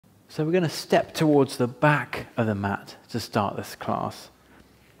So we're going to step towards the back of the mat to start this class.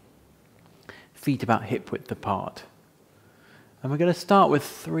 Feet about hip width apart. And we're going to start with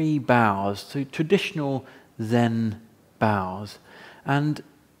 3 bows, so traditional Zen bows. And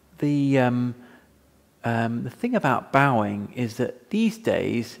the thing about bowing is that these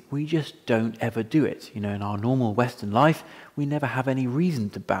days we just don't ever do it. You know, in our normal Western life, we never have any reason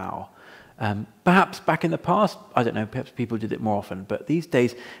to bow. Perhaps back in the past, I don't know, perhaps people did it more often, but these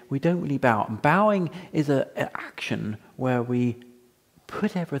days we don't really bow. And bowing is an action where we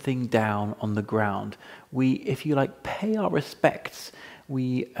put everything down on the ground. We, if you like, pay our respects.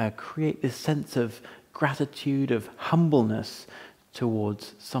 We create this sense of gratitude, of humbleness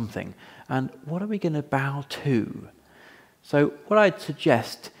towards something. And what are we going to bow to? So what I'd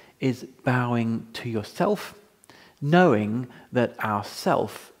suggest is bowing to yourself, knowing that our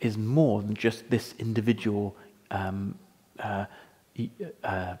self is more than just this individual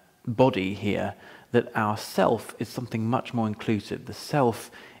body here, that our self is something much more inclusive. The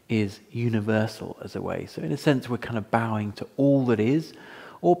self is universal as a way. So in a sense, we're kind of bowing to all that is,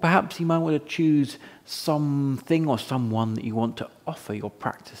 or perhaps you might want to choose something or someone that you want to offer your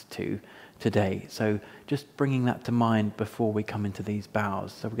practice to today. So just bringing that to mind before we come into these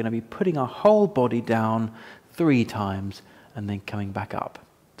bows. So we're going to be putting our whole body down 3 times and then coming back up.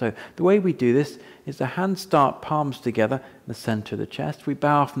 So the way we do this is the hands start palms together in the center of the chest. We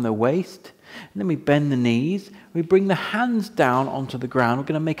bow from the waist, and then we bend the knees. We bring the hands down onto the ground. We're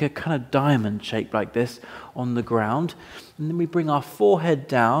going to make a kind of diamond shape like this on the ground. And then we bring our forehead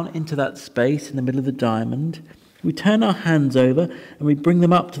down into that space in the middle of the diamond. We turn our hands over and we bring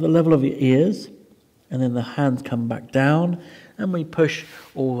them up to the level of your ears. And then the hands come back down and we push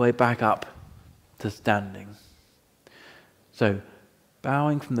all the way back up to standing. So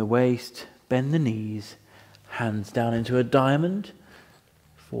bowing from the waist, bend the knees, hands down into a diamond,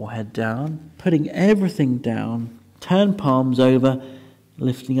 forehead down, putting everything down, turn palms over,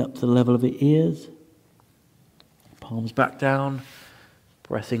 lifting up to the level of the ears, palms back down,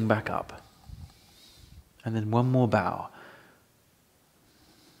 pressing back up. And then one more bow.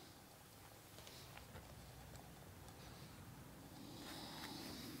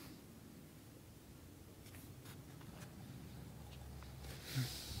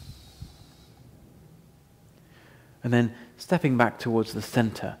 And then stepping back towards the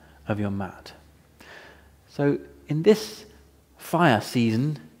center of your mat. So in this fire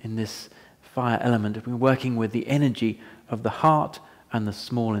season, in this fire element, we're working with the energy of the heart and the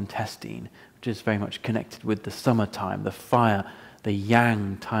small intestine, which is very much connected with the summertime, the fire, the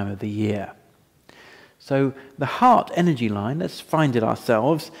yang time of the year. So the heart energy line, let's find it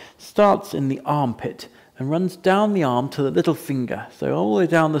ourselves, starts in the armpit and runs down the arm to the little finger. So all the way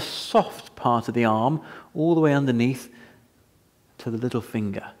down the soft part of the arm, all the way underneath to the little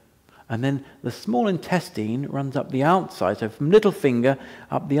finger. And then the small intestine runs up the outside, so from little finger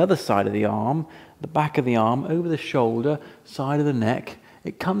up the other side of the arm, the back of the arm, over the shoulder, side of the neck.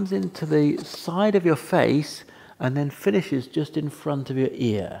 It comes into the side of your face and then finishes just in front of your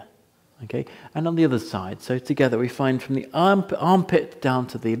ear. Okay? And on the other side. So together we find from the armpit down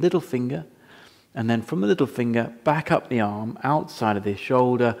to the little finger, and then from the little finger back up the arm, outside of the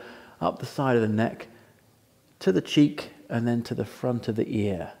shoulder, up the side of the neck, to the cheek, and then to the front of the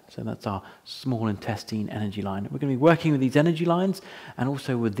ear. So that's our small intestine energy line. We're going to be working with these energy lines and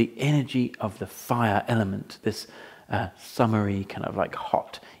also with the energy of the fire element, this summery kind of like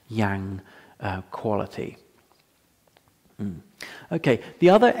hot yang quality. Okay, the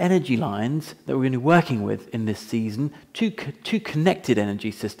other energy lines that we're going to be working with in this season, two connected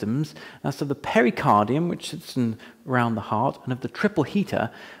energy systems. That's of the pericardium, which sits around the heart, and of the triple heater,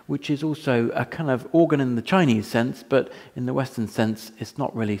 which is also a kind of organ in the Chinese sense, but in the Western sense, it's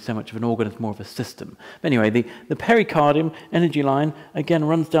not really so much of an organ, it's more of a system. But anyway, the pericardium energy line, again,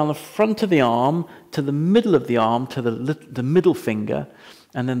 runs down the front of the arm, to the middle of the arm, to the middle finger,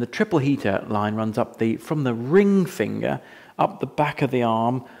 and then the triple heater line runs up from the ring finger, up the back of the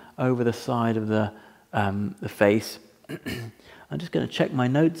arm, over the side of the face. I'm just going to check my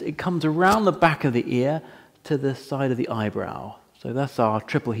notes. It comes around the back of the ear to the side of the eyebrow. So that's our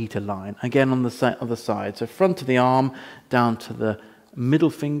triple heater line. Again, on the other side. So front of the arm, down to the middle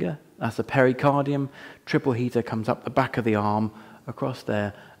finger. That's the pericardium. Triple heater comes up the back of the arm, across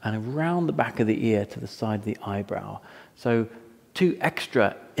there, and around the back of the ear to the side of the eyebrow. So 2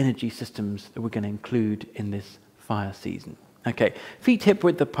 extra energy systems that we're going to include in this fire season. Okay, feet hip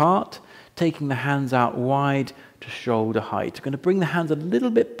width apart, taking the hands out wide to shoulder height. We're going to bring the hands a little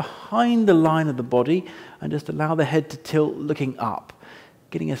bit behind the line of the body and just allow the head to tilt looking up,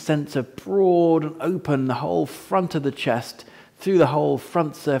 getting a sense of broad and open the whole front of the chest through the whole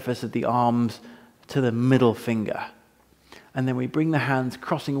front surface of the arms to the middle finger. And then we bring the hands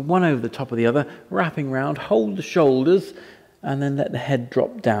crossing one over the top of the other, wrapping round, hold the shoulders, and then let the head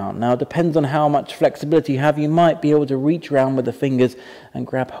drop down. Now, it depends on how much flexibility you have. You might be able to reach around with the fingers and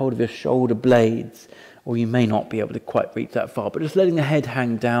grab hold of your shoulder blades, or you may not be able to quite reach that far. But just letting the head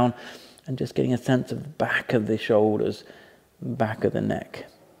hang down and just getting a sense of the back of the shoulders, back of the neck.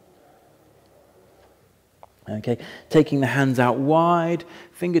 Okay, taking the hands out wide,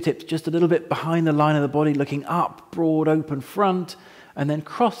 fingertips just a little bit behind the line of the body, looking up, broad open front, and then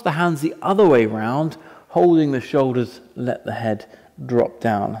cross the hands the other way round, holding the shoulders, let the head drop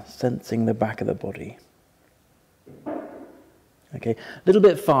down, sensing the back of the body. Okay, a little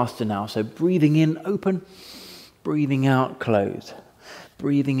bit faster now, so breathing in, open, breathing out, close.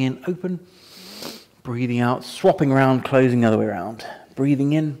 Breathing in, open, breathing out, swapping around, closing the other way around.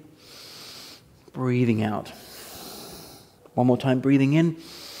 Breathing in, breathing out. One more time, breathing in,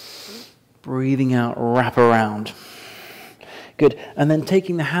 breathing out, wrap around. Good. And then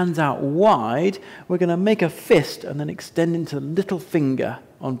taking the hands out wide, we're going to make a fist and then extend into the little finger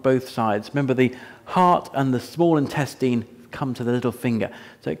on both sides. Remember, the heart and the small intestine come to the little finger.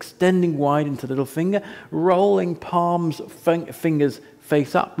 So extending wide into the little finger, rolling palms, fingers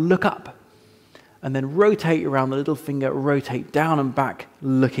face up, look up. And then rotate around the little finger, rotate down and back,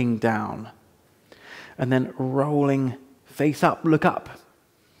 looking down. And then rolling face up, look up.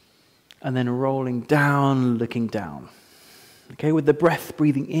 And then rolling down, looking down. Okay, with the breath,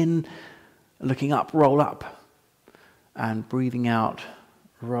 breathing in, looking up, roll up. And breathing out,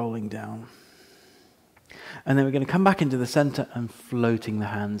 rolling down. And then we're going to come back into the center and floating the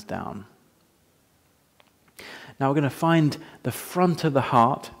hands down. Now we're going to find the front of the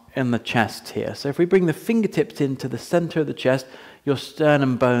heart in the chest here. So if we bring the fingertips into the center of the chest, your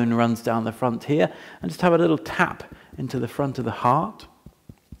sternum bone runs down the front here, and just have a little tap into the front of the heart.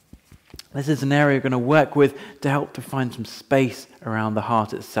 This is an area we're going to work with to help to find some space around the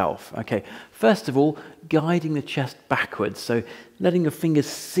heart itself. Okay, first of all, guiding the chest backwards. So letting your fingers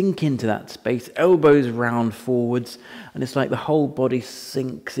sink into that space, elbows round forwards, and it's like the whole body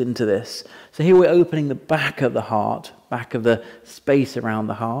sinks into this. So here we're opening the back of the heart, back of the space around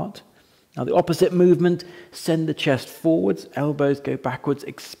the heart. Now the opposite movement, send the chest forwards, elbows go backwards,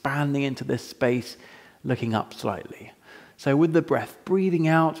 expanding into this space, looking up slightly. So with the breath, breathing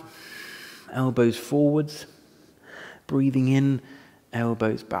out, elbows forwards, breathing in,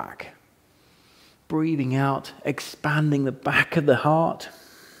 elbows back. Breathing out, expanding the back of the heart.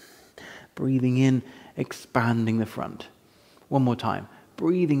 Breathing in, expanding the front. One more time.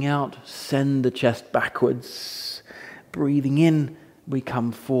 Breathing out, send the chest backwards. Breathing in, we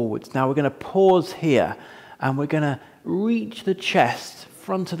come forwards. Now we're going to pause here and we're going to reach the chest,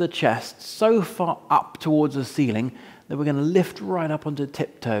 front of the chest, so far up towards the ceiling that we're going to lift right up onto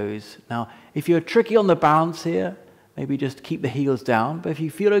tiptoes. Now, if you're tricky on the balance here, maybe just keep the heels down. But if you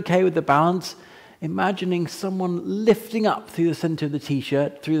feel okay with the balance, imagining someone lifting up through the center of the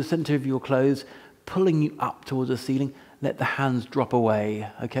t-shirt, through the center of your clothes, pulling you up towards the ceiling. Let the hands drop away,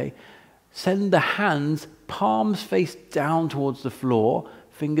 okay? Send the hands, palms face down towards the floor,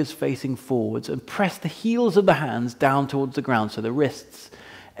 fingers facing forwards, and press the heels of the hands down towards the ground, so the wrists,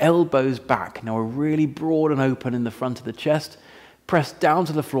 elbows back. Now we're really broad and open in the front of the chest. Press down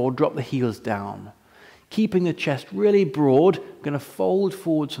to the floor, drop the heels down. Keeping the chest really broad, going to fold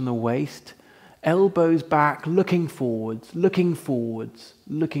forwards from the waist, elbows back, looking forwards, looking forwards,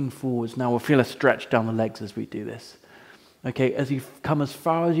 looking forwards. Now we'll feel a stretch down the legs as we do this. Okay, as you come as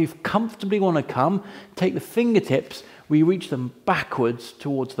far as you comfortably want to come, take the fingertips, we reach them backwards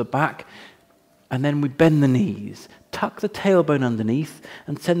towards the back, and then we bend the knees. Tuck the tailbone underneath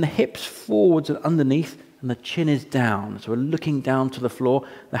and send the hips forwards and underneath, and the chin is down. So we're looking down to the floor,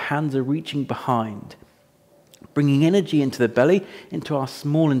 the hands are reaching behind. Bringing energy into the belly, into our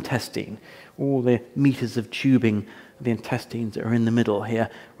small intestine. All the meters of tubing, the intestines are in the middle here.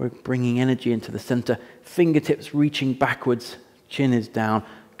 We're bringing energy into the center, fingertips reaching backwards, chin is down,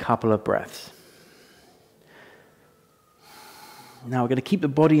 couple of breaths. Now we're going to keep the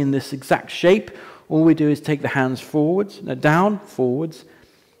body in this exact shape. All we do is take the hands forwards, down, forwards,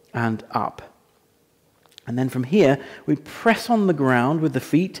 and up. And then from here, we press on the ground with the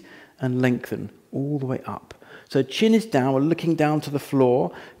feet and lengthen all the way up. So chin is down, we're looking down to the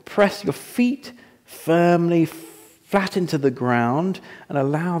floor. Press your feet firmly flat into the ground and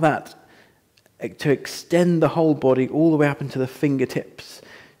allow that to extend the whole body all the way up into the fingertips.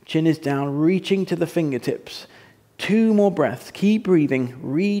 Chin is down, reaching to the fingertips. 2 more breaths. Keep breathing.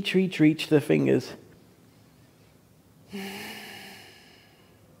 Reach, reach, reach to the fingers. And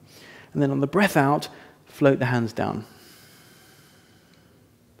then on the breath out, float the hands down.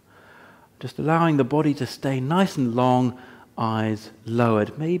 Just allowing the body to stay nice and long, eyes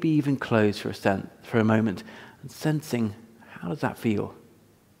lowered, maybe even closed for a moment, and sensing, how does that feel?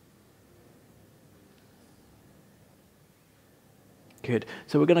 Good.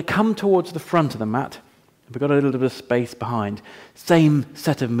 So we're going to come towards the front of the mat. We've got a little bit of space behind. Same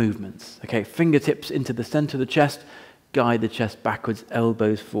set of movements. Okay, fingertips into the center of the chest, guide the chest backwards,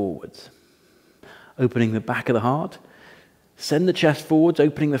 elbows forwards. Opening the back of the heart. Send the chest forwards,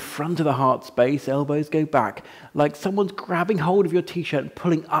 opening the front of the heart space, elbows go back. Like someone's grabbing hold of your t-shirt and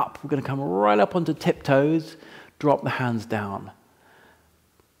pulling up. We're going to come right up onto tiptoes, drop the hands down.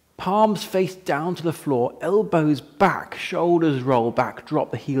 Palms face down to the floor, elbows back, shoulders roll back, drop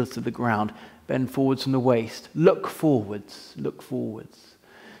the heels to the ground, bend forwards from the waist, look forwards, look forwards.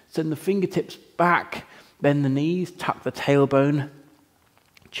 Send the fingertips back, bend the knees, tuck the tailbone,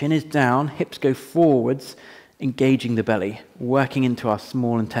 chin is down, hips go forwards, engaging the belly, working into our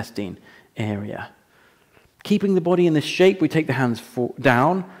small intestine area. Keeping the body in this shape, we take the hands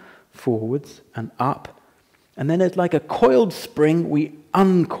down, forwards and up. And then it's like a coiled spring, we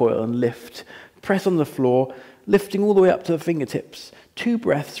uncoil and lift. Press on the floor, lifting all the way up to the fingertips. 2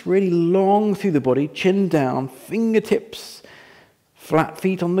 breaths, really long through the body, chin down, fingertips, flat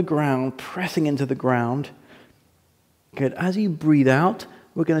feet on the ground, pressing into the ground. Good. As you breathe out,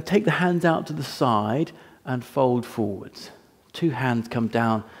 we're going to take the hands out to the side and fold forwards. 2 hands come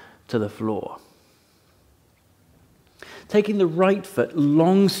down to the floor. Taking the right foot,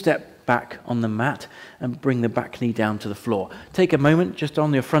 long step back on the mat and bring the back knee down to the floor. Take a moment just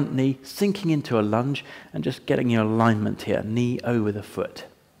on your front knee, sinking into a lunge and just getting your alignment here, knee over the foot.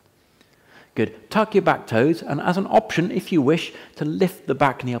 Good. Tuck your back toes and as an option, if you wish, to lift the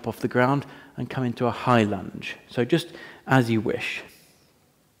back knee up off the ground and come into a high lunge. So just as you wish.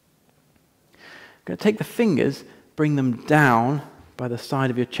 Going to take the fingers, bring them down by the side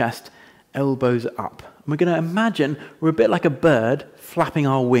of your chest, elbows up. And we're going to imagine we're a bit like a bird flapping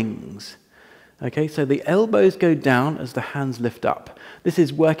our wings. Okay, so the elbows go down as the hands lift up. This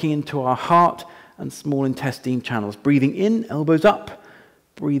is working into our heart and small intestine channels. Breathing in, elbows up.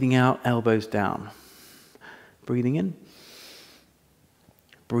 Breathing out, elbows down. Breathing in.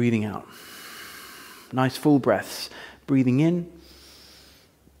 Breathing out. Nice full breaths. Breathing in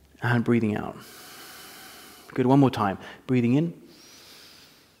and breathing out. Good, one more time. Breathing in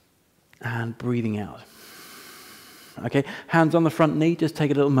and breathing out. Okay, hands on the front knee, just take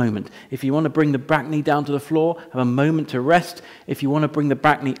a little moment. If you want to bring the back knee down to the floor, have a moment to rest. If you want to bring the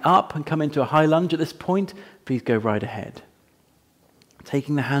back knee up and come into a high lunge at this point, please go right ahead.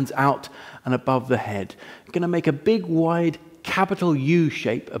 Taking the hands out and above the head. You're going to make a big, wide, capital U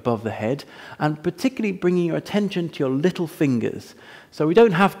shape above the head, and particularly bringing your attention to your little fingers. So we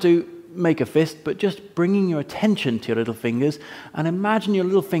don't have to make a fist, but just bringing your attention to your little fingers and imagine your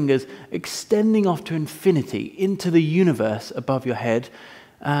little fingers extending off to infinity into the universe above your head,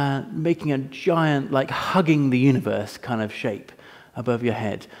 making a giant, like hugging the universe kind of shape above your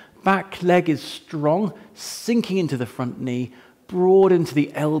head. Back leg is strong, sinking into the front knee, broad into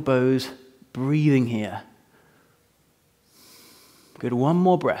the elbows, breathing here. Good, one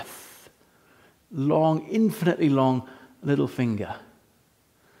more breath. Long, infinitely long little finger.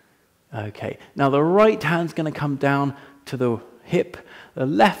 Okay, now the right hand's going to come down to the hip. The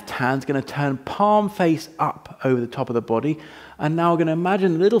left hand's going to turn palm face up over the top of the body. And now we're going to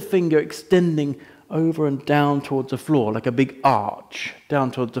imagine the little finger extending over and down towards the floor, like a big arch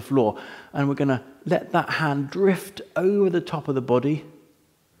down towards the floor. And we're going to let that hand drift over the top of the body.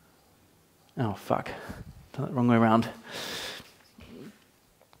 Oh, fuck. Done it the wrong way around.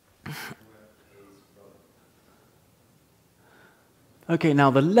 Okay,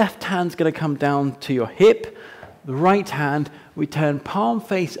 now the left hand's going to come down to your hip. The right hand, we turn palm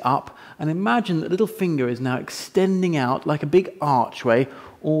face up and imagine that little finger is now extending out like a big archway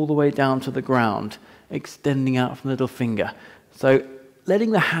all the way down to the ground, extending out from the little finger. So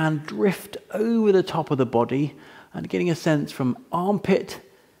letting the hand drift over the top of the body and getting a sense from armpit,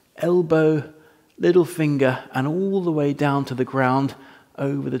 elbow, little finger, and all the way down to the ground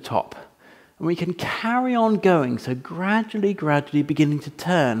over the top. And we can carry on going, so gradually beginning to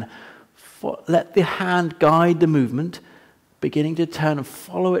turn. Let the hand guide the movement, beginning to turn and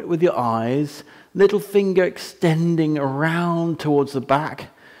follow it with your eyes. Little finger extending around towards the back.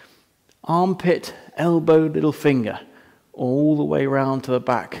 Armpit, elbow, little finger, all the way around to the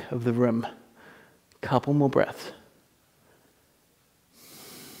back of the room. Couple more breaths.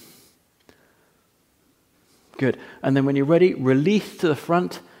 Good. And then when you're ready, release to the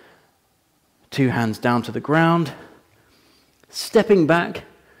front. 2 hands down to the ground. Stepping back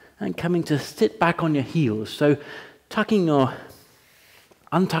and coming to sit back on your heels. So tucking your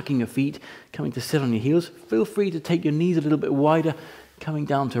Untucking your feet, coming to sit on your heels. Feel free to take your knees a little bit wider, coming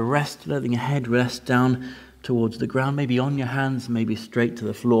down to rest, letting your head rest down towards the ground, maybe on your hands, maybe straight to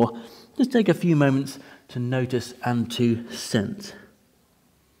the floor. Just take a few moments to notice and to sense.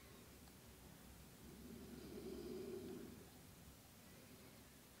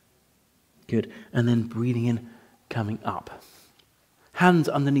 Good. And then breathing in, coming up. Hands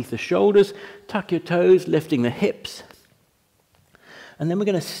underneath the shoulders, tuck your toes, lifting the hips. And then we're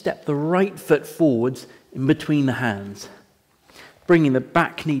going to step the right foot forwards in between the hands, bringing the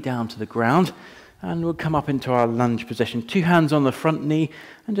back knee down to the ground, and we'll come up into our lunge position. 2 hands on the front knee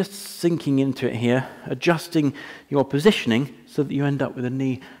and just sinking into it here, adjusting your positioning so that you end up with the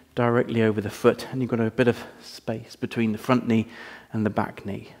knee directly over the foot, and you've got a bit of space between the front knee and the back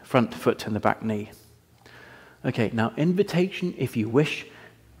knee, front foot and the back knee. Okay, now invitation, if you wish,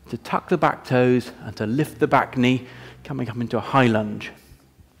 to tuck the back toes and to lift the back knee, coming up into a high lunge.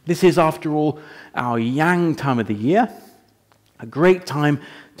 This is, after all, our yang time of the year, a great time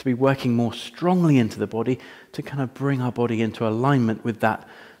to be working more strongly into the body, to kind of bring our body into alignment with that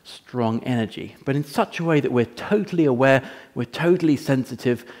strong energy, but in such a way that we're totally aware, we're totally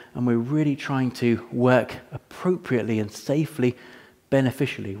sensitive, and we're really trying to work appropriately and safely,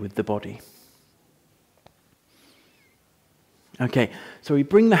 beneficially with the body. Okay, so we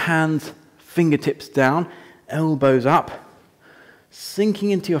bring the hands, fingertips down, elbows up,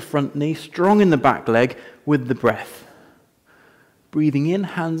 sinking into your front knee, strong in the back leg with the breath. Breathing in,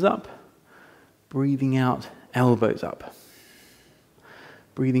 hands up. Breathing out, elbows up.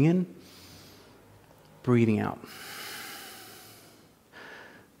 Breathing in, breathing out.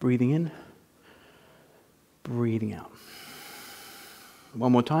 Breathing in, breathing out.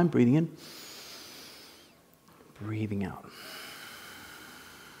 One more time, breathing in, breathing out.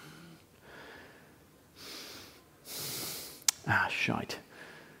 Ah, shite.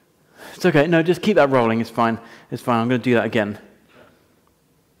 It's okay. No, just keep that rolling. It's fine. It's fine. I'm going to do that again.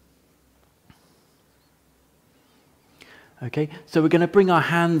 Okay, so we're going to bring our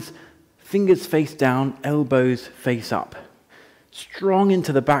hands, fingers face down, elbows face up. Strong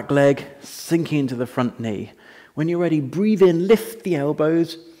into the back leg, sinking into the front knee. When you're ready, breathe in, lift the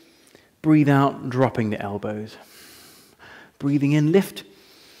elbows. Breathe out, dropping the elbows. Breathing in, lift.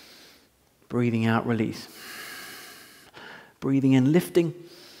 Breathing out, release. Breathing in, lifting.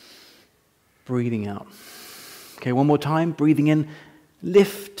 Breathing out. Okay, one more time. Breathing in,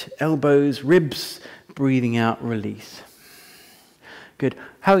 lift, elbows, ribs. Breathing out, release. Good.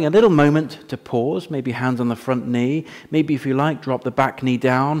 Having a little moment to pause, maybe hands on the front knee. Maybe, if you like, drop the back knee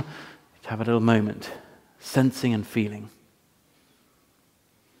down. Have a little moment, sensing and feeling.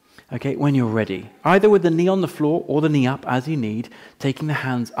 Okay, when you're ready, either with the knee on the floor or the knee up as you need, taking the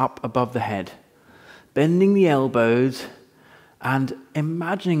hands up above the head, bending the elbows, and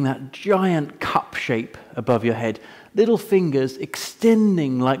imagining that giant cup shape above your head. Little fingers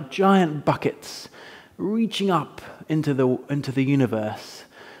extending like giant buckets, reaching up into the universe.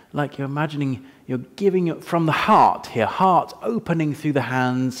 Like you're imagining you're giving it from the heart here, heart opening through the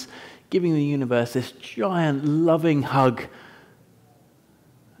hands, giving the universe this giant loving hug.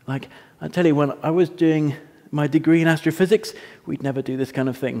 Like, I tell you, when I was doing my degree in astrophysics, we'd never do this kind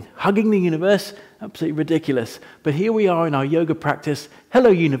of thing. Hugging the universe, absolutely ridiculous. But here we are in our yoga practice. Hello,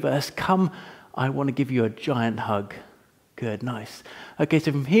 universe, come. I want to give you a giant hug. Good, nice. Okay,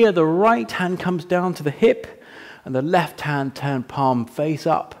 so from here, the right hand comes down to the hip, and the left hand turn palm face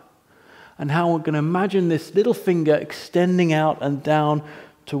up. And how we're going to imagine this little finger extending out and down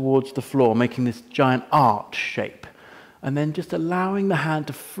towards the floor, making this giant arch shape. And then just allowing the hand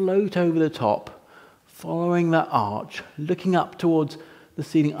to float over the top, following that arch, looking up towards the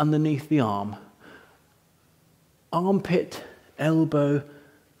ceiling underneath the arm. Armpit, elbow,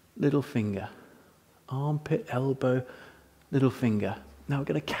 little finger. Armpit, elbow, little finger. Now we're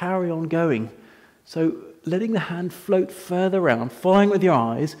going to carry on going. So letting the hand float further around, following with your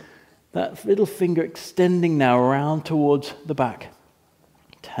eyes, that little finger extending now around towards the back.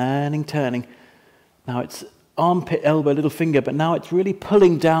 Turning, turning. Now it's armpit, elbow, little finger, but now it's really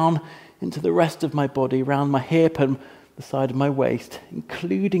pulling down into the rest of my body, around my hip and the side of my waist,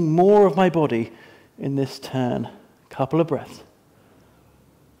 including more of my body in this turn. Couple of breaths.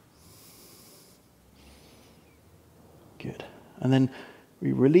 Good. And then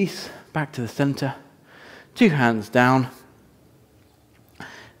we release back to the center. 2 hands down.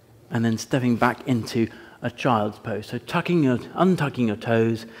 And then stepping back into a child's pose. So untucking your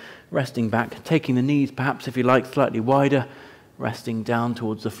toes, resting back, taking the knees, perhaps if you like, slightly wider, resting down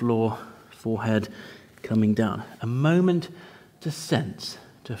towards the floor, forehead coming down. A moment to sense,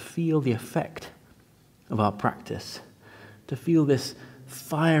 to feel the effect of our practice, to feel this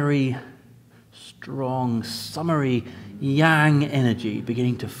fiery, strong, summery yang energy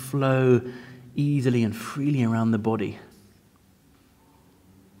beginning to flow easily and freely around the body.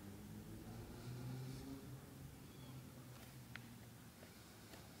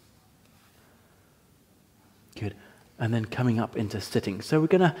 Good. And then coming up into sitting. So we're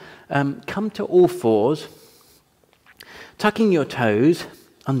going to come to all fours, tucking your toes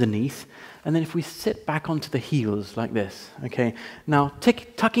underneath, and then if we sit back onto the heels like this, okay? Now,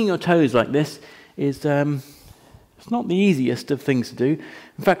 tucking your toes like this is it's not the easiest of things to do.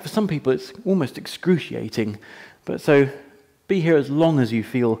 In fact, for some people, it's almost excruciating. But so be here as long as you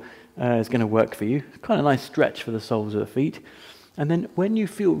feel is going to work for you. Kind of a nice stretch for the soles of the feet. And then when you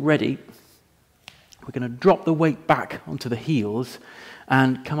feel ready, we're going to drop the weight back onto the heels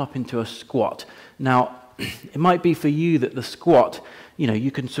and come up into a squat. Now, it might be for you that the squat,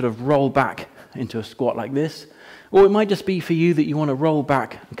 you can sort of roll back into a squat like this. Or it might just be for you that you want to roll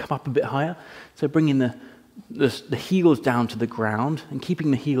back and come up a bit higher. So bringing the heels down to the ground and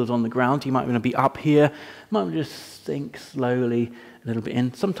keeping the heels on the ground. You might want to be up here. You might want to just sink slowly a little bit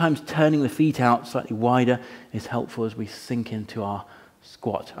in. Sometimes turning the feet out slightly wider is helpful as we sink into our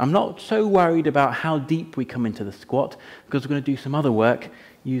squat. I'm not so worried about how deep we come into the squat because we're going to do some other work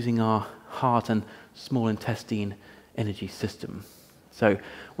using our heart and small intestine energy system. So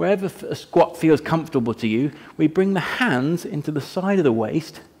wherever a squat feels comfortable to you, we bring the hands into the side of the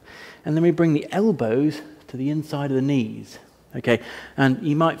waist and then we bring the elbows to the inside of the knees. Okay, and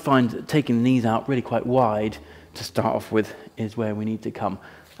you might find that taking the knees out really quite wide to start off with is where we need to come.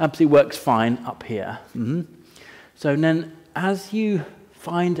 Absolutely works fine up here. So then as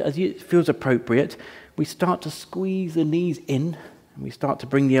it feels appropriate, we start to squeeze the knees in and we start to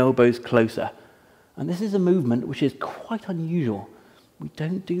bring the elbows closer. And this is a movement which is quite unusual. We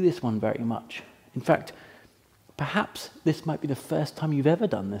don't do this one very much. In fact, perhaps this might be the first time you've ever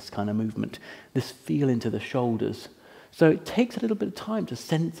done this kind of movement, this feel into the shoulders. So it takes a little bit of time to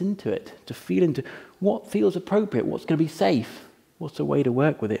sense into it, to feel into what feels appropriate, what's going to be safe, what's the way to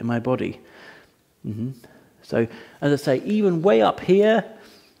work with it in my body. So, as I say, even way up here,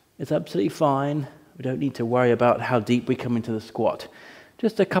 it's absolutely fine. We don't need to worry about how deep we come into the squat.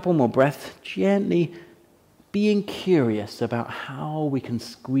 Just a couple more breaths, gently being curious about how we can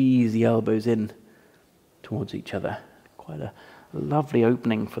squeeze the elbows in towards each other. Quite a lovely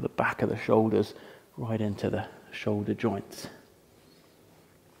opening for the back of the shoulders, right into the shoulder joints.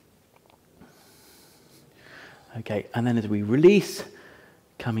 Okay, and then as we release,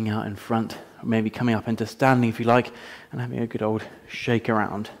 coming out in front, maybe coming up into standing if you like, and having a good old shake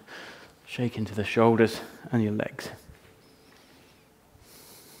around. Shake into the shoulders and your legs.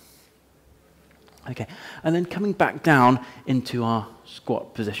 Okay, and then coming back down into our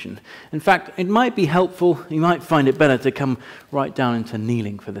squat position. In fact, it might be helpful, you might find it better to come right down into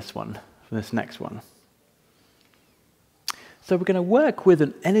kneeling for this one, for this next one. So we're going to work with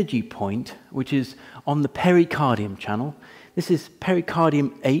an energy point, which is on the pericardium channel. This is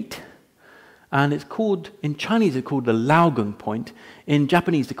pericardium 8, and it's called, in Chinese it's called the Laogung point. In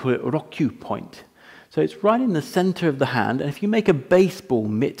Japanese they call it Rokyu point. So it's right in the center of the hand, and if you make a baseball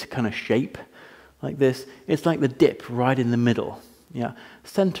mitt kind of shape, like this, it's like the dip right in the middle,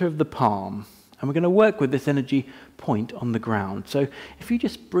 center of the palm. And we're going to work with this energy point on the ground. So if you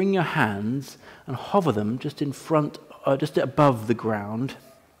just bring your hands and hover them just in front, just above the ground,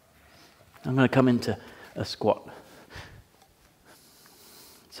 I'm going to come into a squat.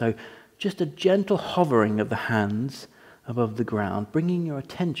 So just a gentle hovering of the hands above the ground, bringing your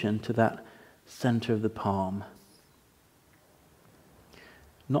attention to that center of the palm.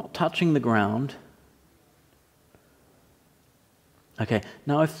 Not touching the ground. Okay,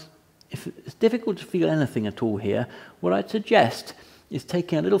 now if it's difficult to feel anything at all here, what I'd suggest is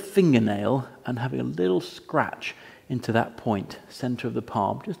taking a little fingernail and having a little scratch into that point, center of the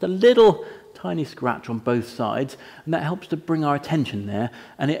palm. Just a little tiny scratch on both sides, and that helps to bring our attention there,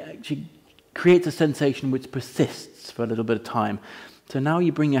 and it actually creates a sensation which persists for a little bit of time. So now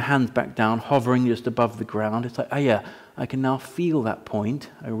you bring your hands back down, hovering just above the ground. It's like, oh yeah, I can now feel that point.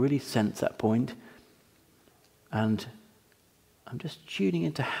 I really sense that point. And I'm just tuning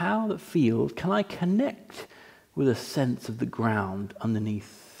into how that feels. Can I connect with a sense of the ground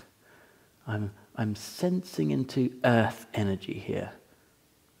underneath? I'm sensing into earth energy here.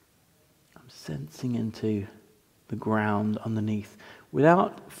 I'm sensing into the ground underneath.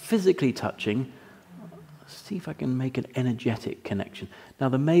 Without physically touching, see if I can make an energetic connection. Now,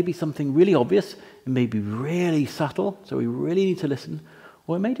 there may be something really obvious. It may be really subtle, so we really need to listen.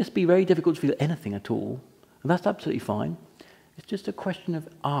 Or it may just be very difficult to feel anything at all. And that's absolutely fine. It's just a question of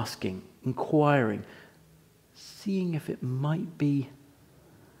asking, inquiring, seeing if it might be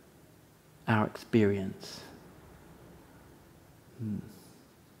our experience.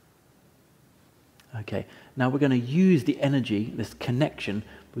 Okay, now we're going to use the energy, this connection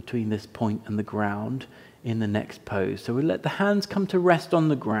between this point and the ground in the next pose. So we'll let the hands come to rest on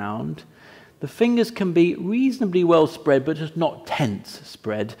the ground. The fingers can be reasonably well spread, but just not tense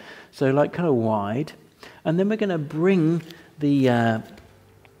spread. So like kind of wide. And then we're going to bring the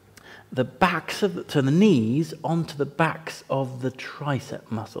backs of the knees onto the backs of the tricep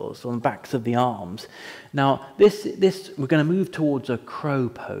muscles, on the backs of the arms. Now, this we're going to move towards a crow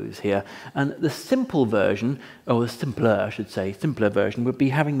pose here, and the simple version, or the simpler, I should say, simpler version would be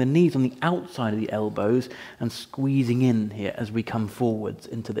having the knees on the outside of the elbows and squeezing in here as we come forwards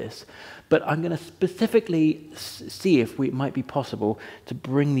into this. But I'm going to specifically see if it might be possible to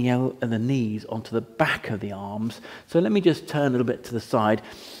bring the knees onto the back of the arms. So let me just turn a little bit to the side.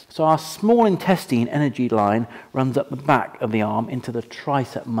 So our small intestine energy line runs up the back of the arm into the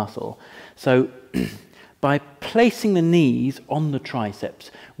tricep muscle. So by placing the knees on the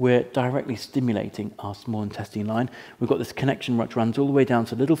triceps, we're directly stimulating our small intestine line. We've got this connection which runs all the way down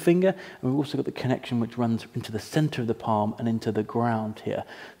to the little finger, and we've also got the connection which runs into the center of the palm and into the ground here.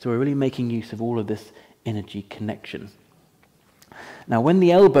 So we're really making use of all of this energy connection. Now, when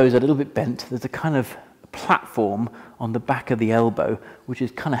the elbows are a little bit bent, there's a kind of platform on the back of the elbow, which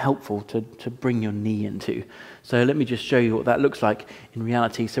is kind of helpful to bring your knee into. So let me just show you what that looks like in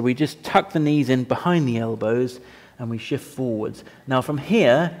reality. So we just tuck the knees in behind the elbows and we shift forwards. Now from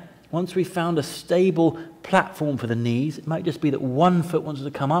here, once we've found a stable platform for the knees, it might just be that one foot wants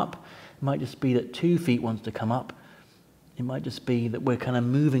to come up, it might just be that 2 feet wants to come up, it might just be that we're kind of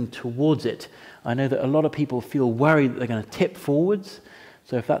moving towards it. I know that a lot of people feel worried that they're going to tip forwards,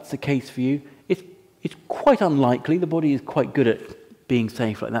 so if that's the case for you, it's quite unlikely. The body is quite good at being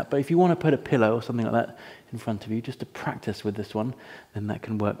safe like that. But if you want to put a pillow or something like that in front of you, just to practice with this one, then that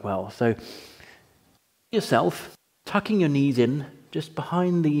can work well. So yourself, tucking your knees in just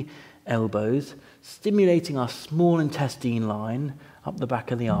behind the elbows, stimulating our small intestine line up the back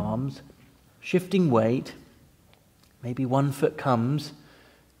of the arms, shifting weight. Maybe 1 foot comes.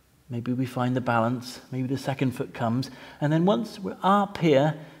 Maybe we find the balance. Maybe the second foot comes. And then once we're up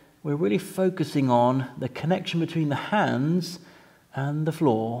here, we're really focusing on the connection between the hands and the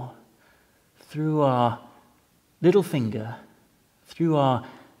floor through our little finger, through our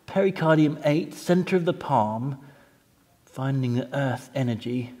pericardium 8, center of the palm, finding the earth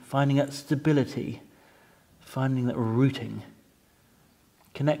energy, finding that stability, finding that rooting,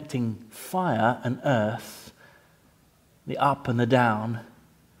 connecting fire and earth, the up and the down,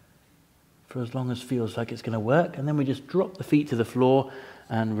 for as long as feels like it's going to work. And then we just drop the feet to the floor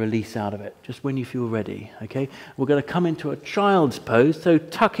and release out of it, just when you feel ready, okay? We're going to come into a child's pose, so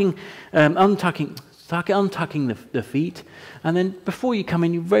untucking the feet, and then before you come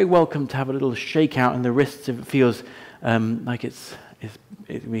in, you're very welcome to have a little shake out in the wrists if it feels like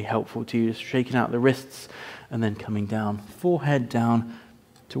it'd be helpful to you, just shaking out the wrists, and then coming down, forehead down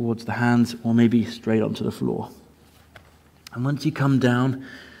towards the hands, or maybe straight onto the floor. And once you come down,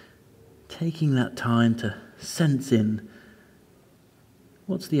 taking that time to sense in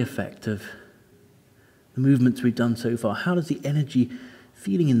what's the effect of the movements we've done so far? How does the energy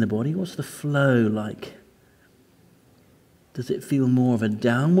feeling in the body? What's the flow like? Does it feel more of a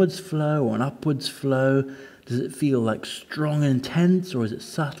downwards flow or an upwards flow? Does it feel like strong and intense, or is it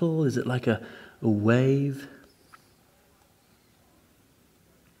subtle? Is it like a wave?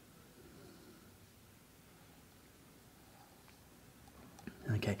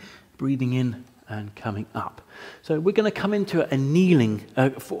 Okay, breathing in and coming up. So we're going to come into a kneeling,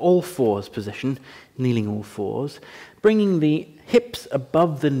 for all fours position, kneeling all fours, bringing the hips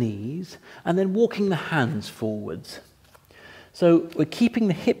above the knees, and then walking the hands forwards. So we're keeping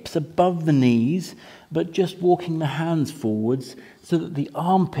the hips above the knees, but just walking the hands forwards so that the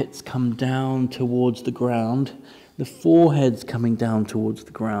armpits come down towards the ground, the forehead's coming down towards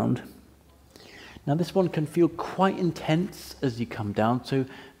the ground. Now this one can feel quite intense as you come down, so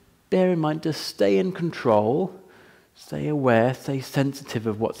bear in mind to stay in control, stay aware, stay sensitive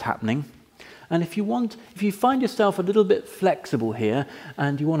of what's happening. And if you find yourself a little bit flexible here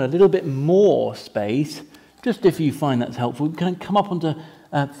and you want a little bit more space, just if you find that's helpful, you can come up onto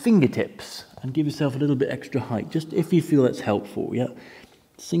fingertips and give yourself a little bit extra height, just if you feel that's helpful, yeah?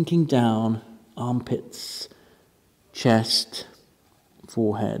 Sinking down, armpits, chest,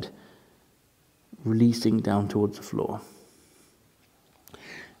 forehead, releasing down towards the floor.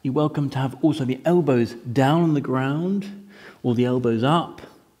 You're welcome to have also the elbows down on the ground, or the elbows up,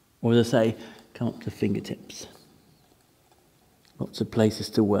 or as I say, come up to fingertips. Lots of places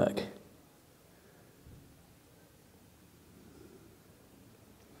to work.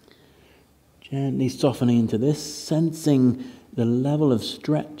 Gently softening into this, sensing the level of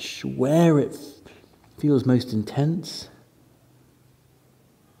stretch, where it feels most intense.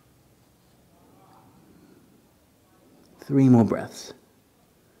 Three more breaths.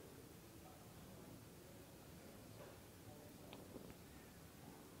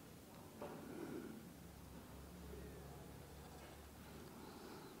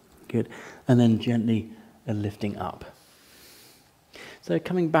 Good. And then gently lifting up. So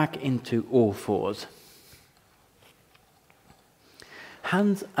coming back into all fours.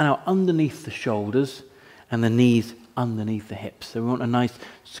 Hands are now underneath the shoulders and the knees underneath the hips. So we want a nice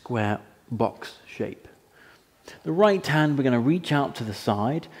square box shape. The right hand, we're going to reach out to the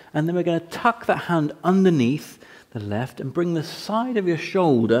side, and then we're going to tuck that hand underneath the left and bring the side of your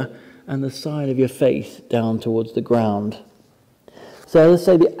shoulder and the side of your face down towards the ground. So let's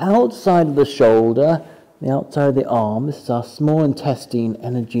say the outside of the shoulder, the outside of the arm, this is our small intestine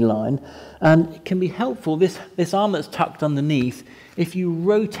energy line, and it can be helpful, this arm that's tucked underneath, if you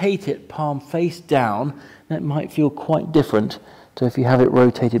rotate it palm face down, that might feel quite different to if you have it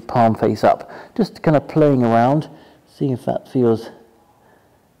rotated palm face up. Just kind of playing around, seeing if that feels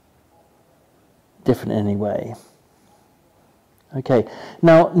different in any way. Okay,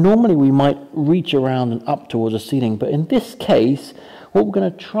 now normally we might reach around and up towards the ceiling, but in this case, what we're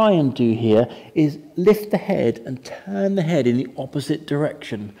going to try and do here is lift the head and turn the head in the opposite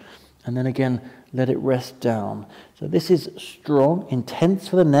direction. And then again, let it rest down. So this is strong, intense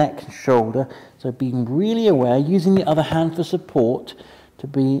for the neck and shoulder. So being really aware, using the other hand for support to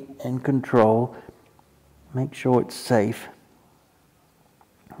be in control. Make sure it's safe.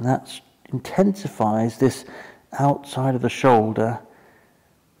 And that intensifies this outside of the shoulder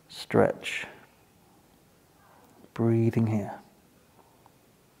stretch. Breathing here.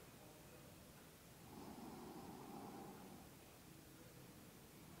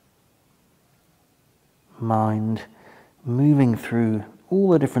 Mind moving through all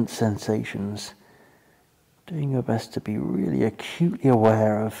the different sensations, doing your best to be really acutely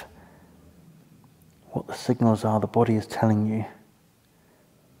aware of what the signals are the body is telling you.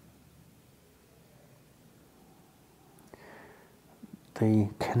 The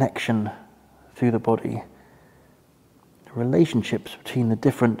connection through the body, the relationships between the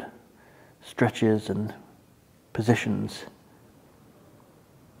different stretches and positions.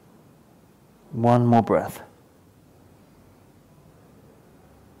 One more breath.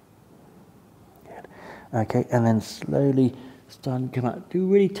 Good. Okay, and then slowly starting to come out. Do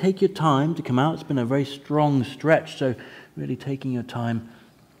really take your time to come out. It's been a very strong stretch, so really taking your time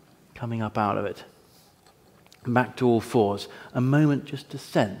coming up out of it. Back to all fours. A moment just to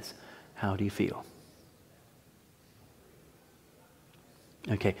sense, how do you feel?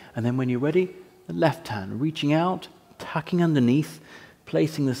 Okay, and then when you're ready, the left hand reaching out, tucking underneath,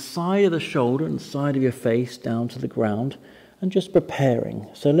 placing the side of the shoulder and side of your face down to the ground and just preparing.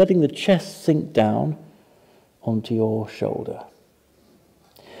 So letting the chest sink down onto your shoulder.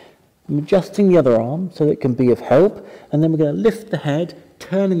 I'm adjusting the other arm so that it can be of help, and then we're going to lift the head,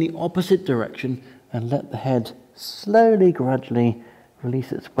 turn in the opposite direction and let the head slowly, gradually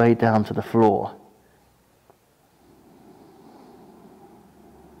release its way down to the floor.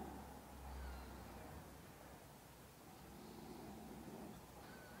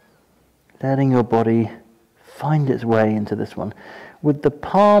 Letting your body find its way into this one. With the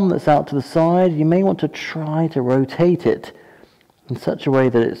palm that's out to the side, you may want to try to rotate it in such a way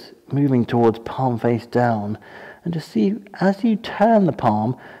that it's moving towards palm face down. And just see, as you turn the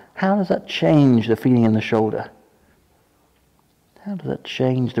palm, how does that change the feeling in the shoulder? How does that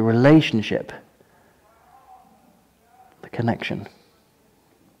change the relationship, the connection?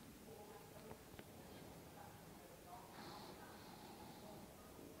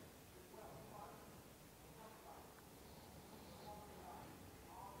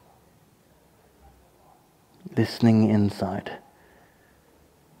 Listening inside.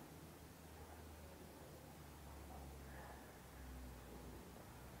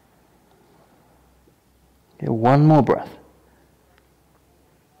 Okay, one more breath.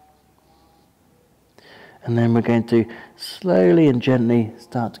 And then we're going to slowly and gently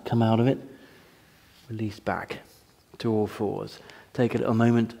start to come out of it. Release back to all fours. Take a little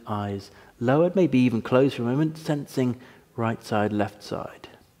moment, eyes lowered, maybe even closed for a moment, sensing right side, left side.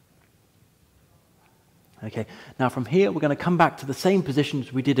 Okay, now from here we're going to come back to the same position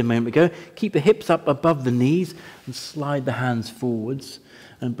as we did a moment ago. Keep the hips up above the knees and slide the hands forwards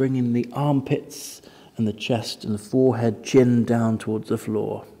and bring in the armpits and the chest and the forehead, chin down towards the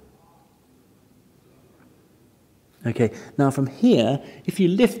floor. Okay, now from here, if you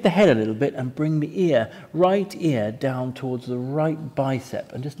lift the head a little bit and bring the right ear down towards the right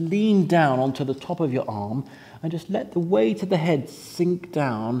bicep and just lean down onto the top of your arm and just let the weight of the head sink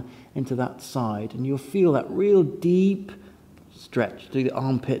down into that side, and you'll feel that real deep stretch through the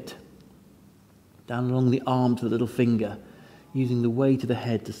armpit, down along the arm to the little finger, using the weight of the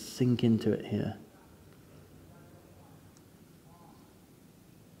head to sink into it here.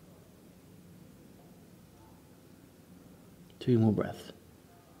 Two more breaths.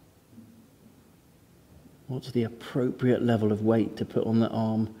 What's the appropriate level of weight to put on the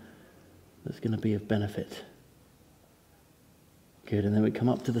arm that's going to be of benefit? Good, and then we come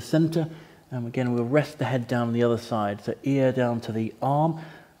up to the center, and again we'll rest the head down on the other side. So ear down to the arm,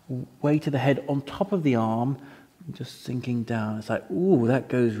 weight of the head on top of the arm, just sinking down. It's like, ooh, that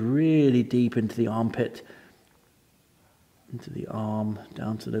goes really deep into the armpit, into the arm,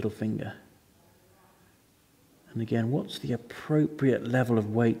 down to the little finger. And again, what's the appropriate level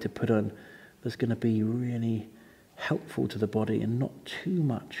of weight to put on that's going to be really helpful to the body and not too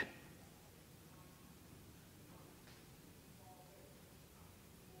much?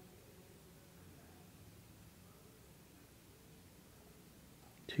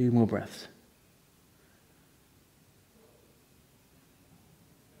 Two more breaths.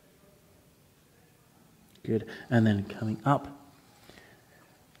 Good. And then coming up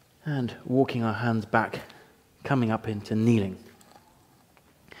and walking our hands back, coming up into kneeling.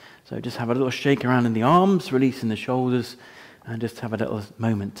 So just have a little shake around in the arms, releasing the shoulders, and just have a little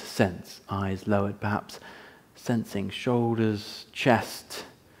moment to sense. Eyes lowered perhaps, sensing shoulders, chest,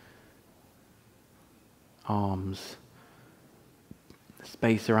 arms,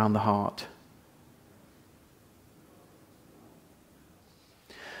 space around the heart.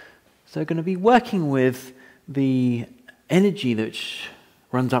 So going to be working with the energy that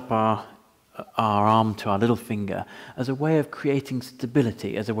runs up our arm to our little finger as a way of creating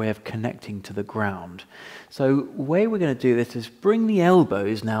stability, as a way of connecting to the ground. So the way we're going to do this is bring the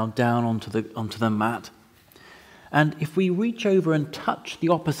elbows now down onto the mat. And if we reach over and touch the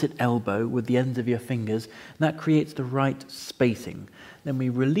opposite elbow with the ends of your fingers, that creates the right spacing. Then we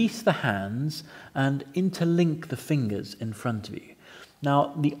release the hands and interlink the fingers in front of you.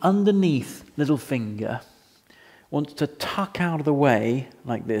 Now, the underneath little finger wants to tuck out of the way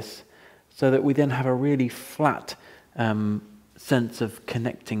like this, so that we then have a really flat sense of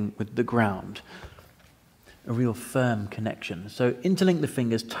connecting with the ground, a real firm connection. So interlink the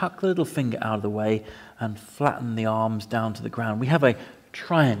fingers, tuck the little finger out of the way, and flatten the arms down to the ground. We have a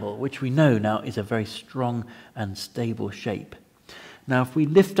triangle, which we know now is a very strong and stable shape. Now, if we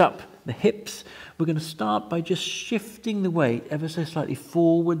lift up the hips, we're going to start by just shifting the weight ever so slightly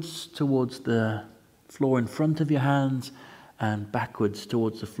forwards towards the floor in front of your hands, and backwards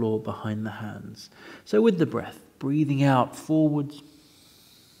towards the floor behind the hands. So with the breath, breathing out forwards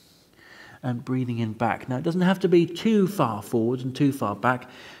and breathing in back. Now it doesn't have to be too far forwards and too far back,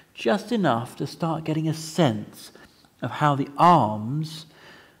 just enough to start getting a sense of how the arms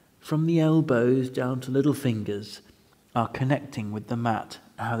from the elbows down to little fingers are connecting with the mat,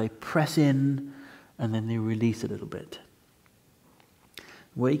 how they press in and then they release a little bit.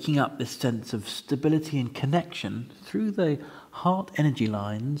 Waking up this sense of stability and connection through the heart energy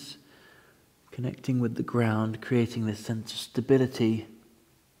lines, connecting with the ground, creating this sense of stability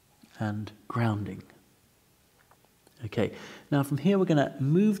and grounding. Okay, now from here we're going to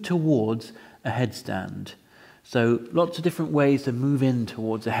move towards a headstand. So lots of different ways to move in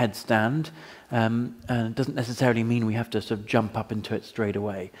towards a headstand, and it doesn't necessarily mean we have to sort of jump up into it straight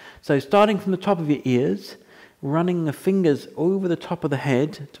away. So starting from the top of your ears, running the fingers over the top of the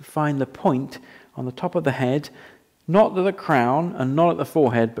head to find the point on the top of the head, not at the crown and not at the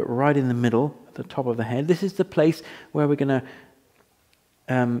forehead, but right in the middle at the top of the head. This is the place where we're going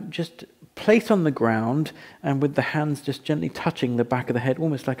to just place on the ground, and with the hands just gently touching the back of the head,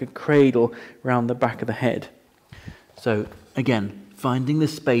 almost like a cradle around the back of the head. So again, finding the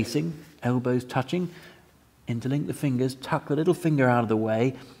spacing, elbows touching, interlink the fingers, tuck the little finger out of the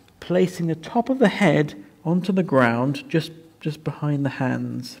way, placing the top of the head onto the ground, just behind the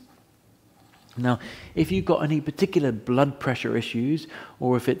hands. Now, if you've got any particular blood pressure issues,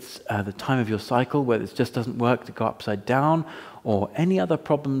 or if it's the time of your cycle where it just doesn't work to go upside down, or any other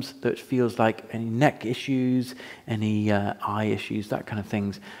problems that feels like any neck issues, any eye issues, that kind of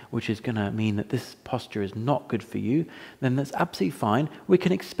things, which is going to mean that this posture is not good for you, then that's absolutely fine. We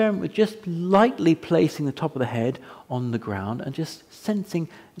can experiment with just lightly placing the top of the head on the ground and just sensing,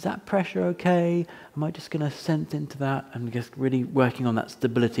 is that pressure okay? Am I just going to sense into that and just really working on that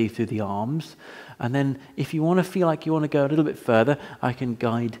stability through the arms? And then if you want to feel like you want to go a little bit further, I can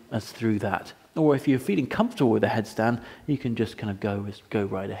guide us through that or if you're feeling comfortable with a headstand, you can just kind of go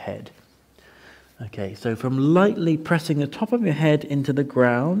right ahead. Okay, so from lightly pressing the top of your head into the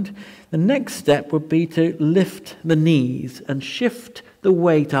ground, the next step would be to lift the knees and shift the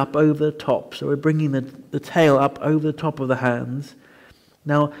weight up over the top. So we're bringing the tail up over the top of the hands.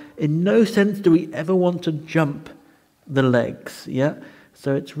 Now, in no sense do we ever want to jump the legs, yeah?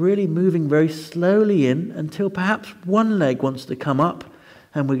 So it's really moving very slowly in until perhaps one leg wants to come up,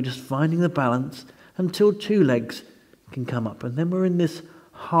 and we're just finding the balance until two legs can come up. And then we're in this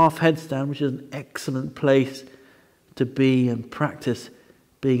half headstand, which is an excellent place to be and practice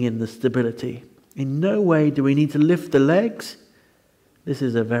being in the stability. In no way do we need to lift the legs. This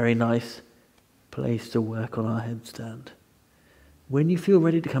is a very nice place to work on our headstand. When you feel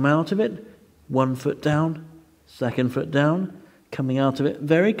ready to come out of it, 1 foot down, 2nd foot down, coming out of it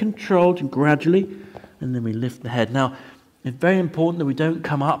very controlled and gradually, and then we lift the head. Now, it's very important that we don't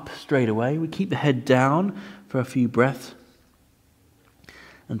come up straight away. We keep the head down for a few breaths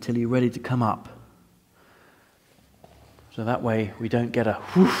until you're ready to come up. So that way we don't get a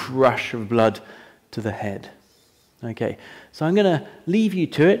whoosh rush of blood to the head. Okay, so I'm going to leave you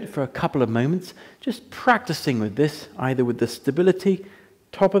to it for a couple of moments, just practicing with this, either with the stability,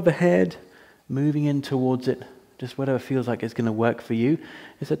 top of the head, moving in towards it, just whatever feels like it's going to work for you.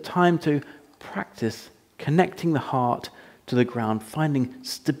 It's a time to practice connecting the heart to the ground, finding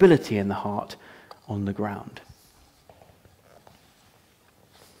stability in the heart on the ground.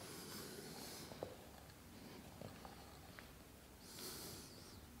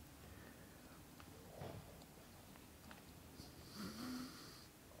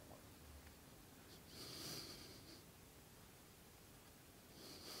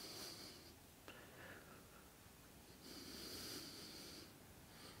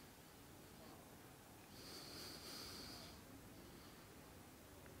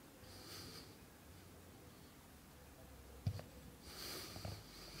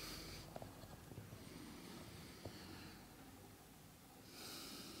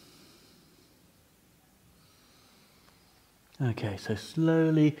 Okay, so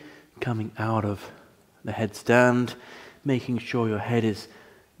slowly coming out of the headstand, making sure your head is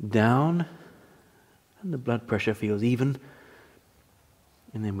down and the blood pressure feels even.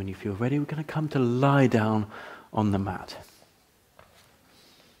 And then when you feel ready, we're going to come to lie down on the mat.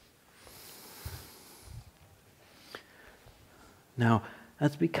 Now,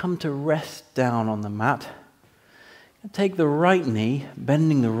 as we come to rest down on the mat, take the right knee,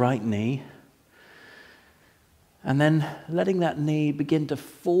 bending the right knee, and then letting that knee begin to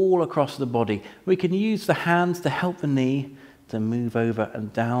fall across the body. We can use the hands to help the knee to move over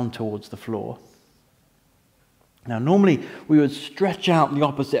and down towards the floor. Now, normally we would stretch out the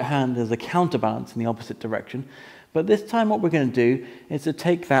opposite hand as a counterbalance in the opposite direction, but this time what we're going to do is to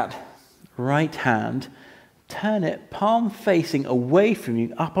take that right hand, turn it palm facing away from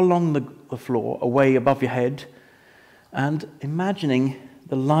you, up along the floor, away above your head, and imagining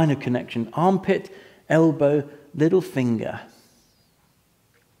the line of connection, armpit, elbow, little finger.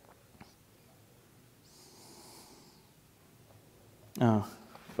 Oh,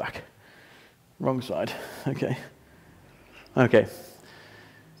 fuck. Wrong side. Okay. Okay.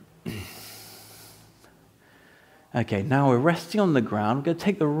 Okay, now we're resting on the ground. We're going to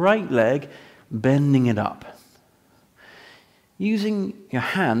take the right leg, bending it up. Using your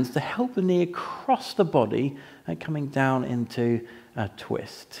hands to help the knee across the body and coming down into a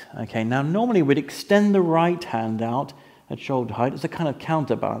twist. Okay, now normally we'd extend the right hand out at shoulder height as a kind of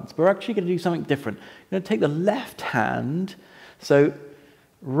counterbalance, but we're actually going to do something different. We're going to take the left hand, so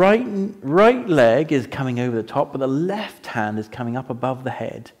right leg is coming over the top, but the left hand is coming up above the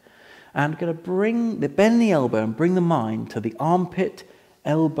head. And we're going to bend the elbow and bring the mind to the armpit,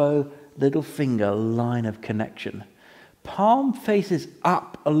 elbow, little finger line of connection. Palm faces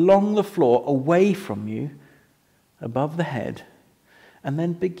up along the floor, away from you, above the head. And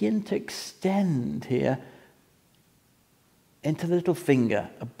then begin to extend here into the little finger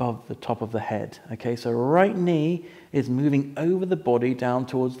above the top of the head. Okay, so right knee is moving over the body down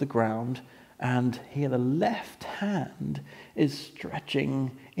towards the ground, and here the left hand is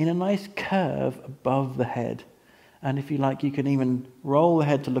stretching in a nice curve above the head. And if you like, you can even roll the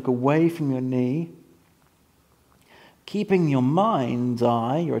head to look away from your knee, keeping your mind's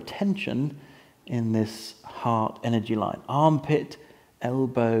eye, your attention, in this heart energy line. Armpit,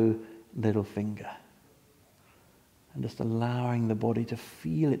 elbow, little finger. And just allowing the body to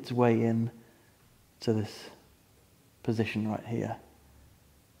feel its way in to this position right here.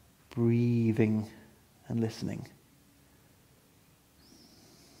 Breathing and listening.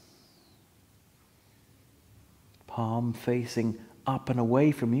 Palm facing up and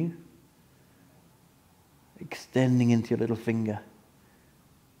away from you. extending into your little finger.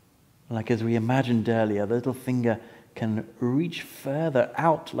 Like as we imagined earlier, the little finger can reach further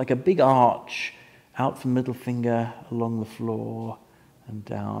out like a big arch, out from middle finger along the floor and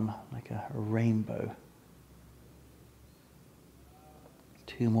down like a rainbow.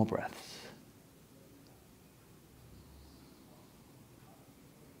 2 more breaths.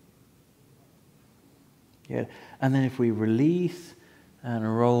 Yeah. And then if we release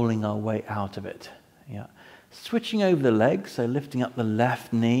and rolling our way out of it. Yeah. Switching over the legs, so lifting up the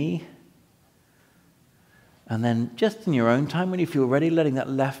left knee. And then just in your own time, when you feel ready, letting that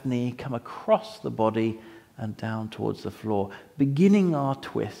left knee come across the body and down towards the floor. Beginning our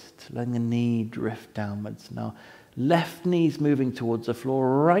twist, letting the knee drift downwards. Now, left knee's moving towards the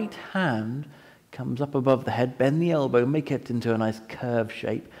floor. Right hand comes up above the head. Bend the elbow, make it into a nice curve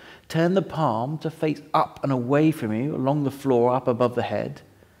shape. Turn the palm to face up and away from you, along the floor, up above the head.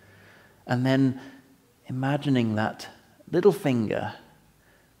 And then imagining that little finger,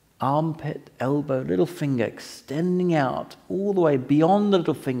 armpit, elbow, little finger extending out all the way beyond the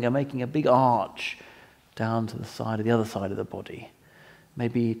little finger, making a big arch down to the side of the other side of the body.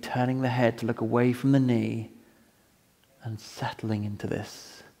 Maybe turning the head to look away from the knee and settling into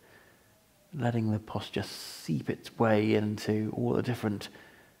this, letting the posture seep its way into all the different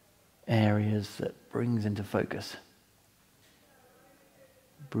areas that brings into focus.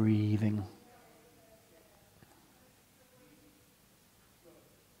 Breathing.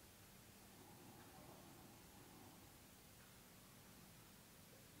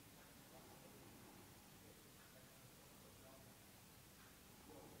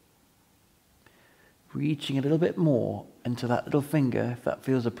 Reaching a little bit more into that little finger, if that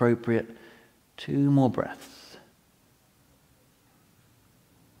feels appropriate. 2 more breaths.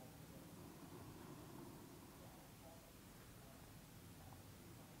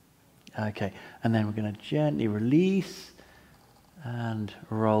 Okay, and then we're going to gently release and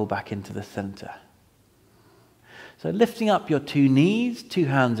roll back into the center. So lifting up your 2 knees, 2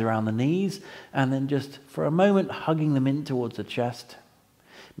 hands around the knees, and then just for a moment hugging them in towards the chest.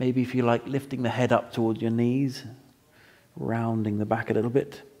 Maybe if you like, lifting the head up towards your knees, rounding the back a little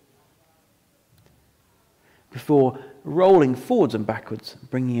bit. Before rolling forwards and backwards,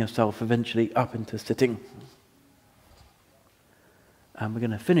 bringing yourself eventually up into sitting. And we're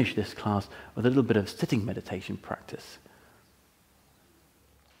going to finish this class with a little bit of sitting meditation practice.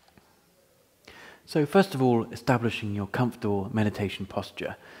 So first of all, establishing your comfortable meditation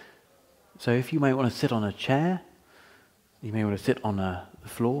posture. So if you may want to sit on a chair, you may want to sit on the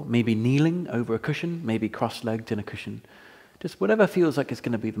floor, maybe kneeling over a cushion, maybe cross-legged in a cushion. Just whatever feels like it's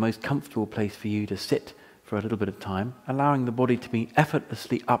going to be the most comfortable place for you to sit for a little bit of time, allowing the body to be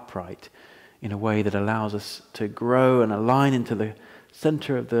effortlessly upright in a way that allows us to grow and align into the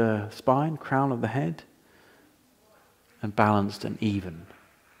center of the spine, crown of the head, and balanced and even.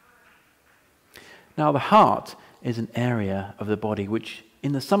 Now the heart is an area of the body which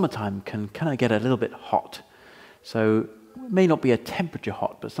in the summertime can kind of get a little bit hot. So it may not be a temperature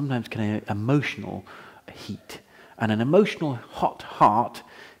hot, but sometimes can be emotional heat. And an emotional hot heart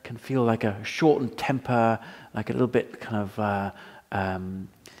can feel like a shortened temper, like a little bit kind of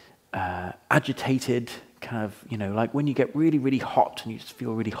agitated, kind of, like when you get really, really hot and you just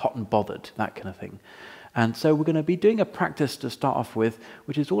feel really hot and bothered, that kind of thing. And so we're going to be doing a practice to start off with,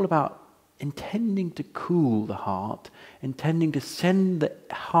 which is all about intending to cool the heart, intending to send the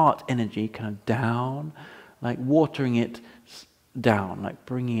heart energy kind of down, like watering it down, like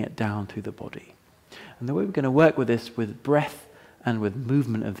bringing it down through the body. And the way we're going to work with this with breath and with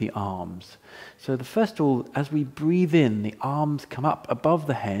movement of the arms. So first of all, as we breathe in, the arms come up above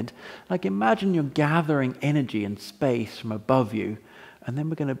the head. Like imagine you're gathering energy and space from above you. And then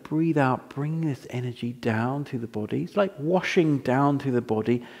we're going to breathe out, bring this energy down through the body. It's like washing down through the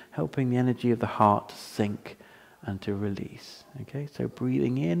body, helping the energy of the heart to sink and to release. Okay, so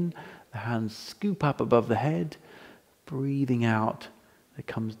breathing in, the hands scoop up above the head. Breathing out, it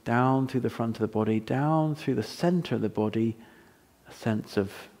comes down through the front of the body, down through the center of the body, a sense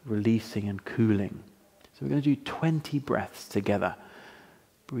of releasing and cooling. So we're going to do 20 breaths together.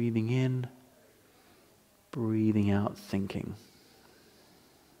 Breathing in, breathing out, sinking.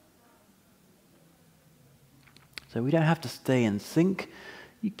 So we don't have to stay in sync.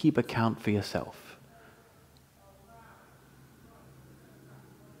 You keep a count for yourself.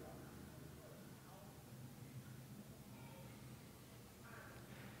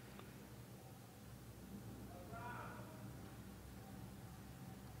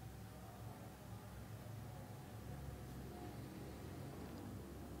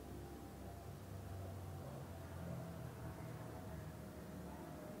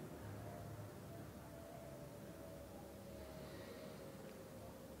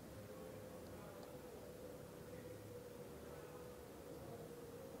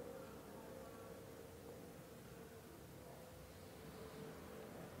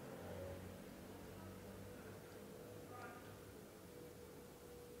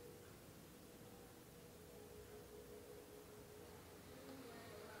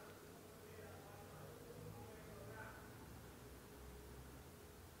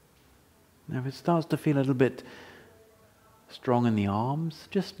 Now if it starts to feel a little bit strong in the arms,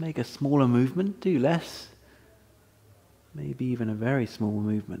 just make a smaller movement, do less. Maybe even a very small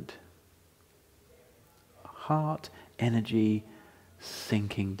movement. Heart energy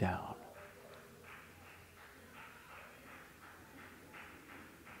sinking down.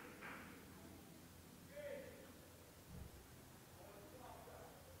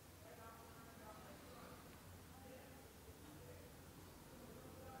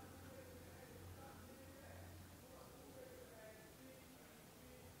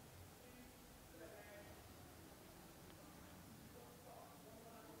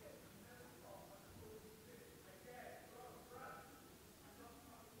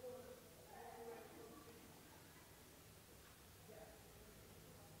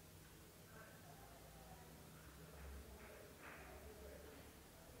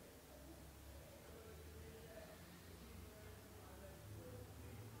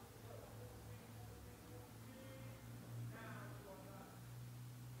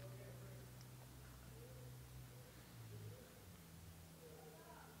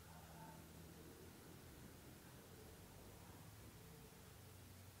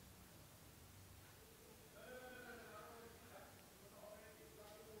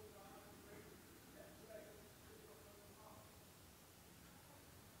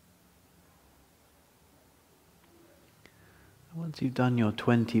 Once you've done your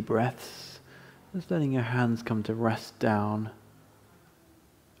 20 breaths, just letting your hands come to rest down,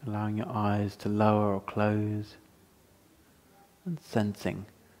 allowing your eyes to lower or close, and sensing,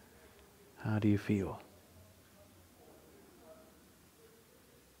 how do you feel?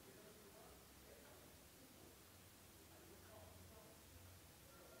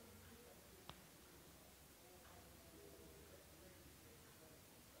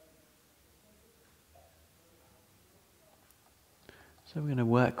 So we're going to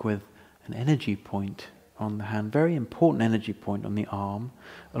work with an energy point on the hand, very important energy point on the arm,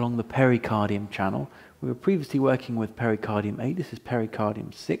 along the pericardium channel. We were previously working with pericardium 8, this is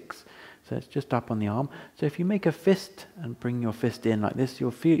pericardium 6, so it's just up on the arm. So if you make a fist and bring your fist in like this,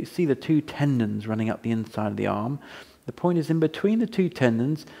 you'll see the two tendons running up the inside of the arm. The point is in between the two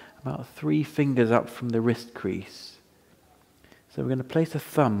tendons, about 3 fingers up from the wrist crease. So we're going to place a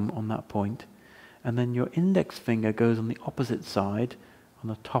thumb on that point, and then your index finger goes on the opposite side on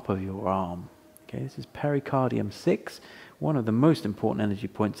the top of your arm. Okay, this is pericardium 6, one of the most important energy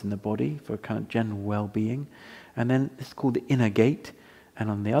points in the body for kind of general well-being. And then this is called the inner gate. And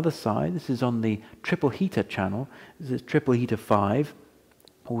on the other side, this is on the triple heater channel. This is triple heater 5,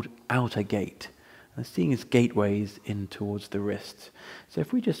 called outer gate. And seeing as gateways in towards the wrist. So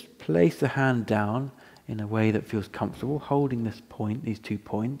if we just place the hand down in a way that feels comfortable, holding this point, these 2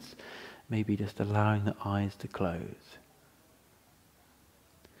 points, maybe just allowing the eyes to close.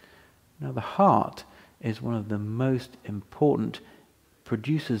 Now the heart is one of the most important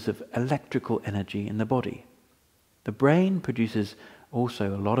producers of electrical energy in the body. The brain produces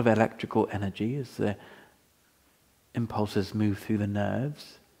also a lot of electrical energy as the impulses move through the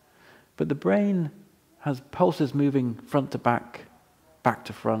nerves. But the brain has pulses moving front to back, back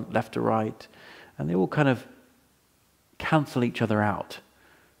to front, left to right, and they all kind of cancel each other out.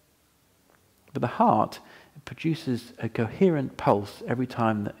 But the heart, it produces a coherent pulse every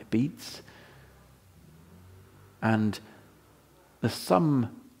time that it beats, and the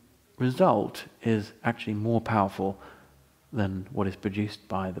sum result is actually more powerful than what is produced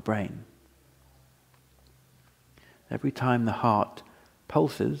by the brain. Every time the heart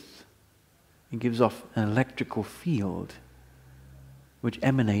pulses, it gives off an electrical field which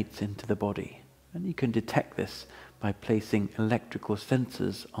emanates into the body. And you can detect this by placing electrical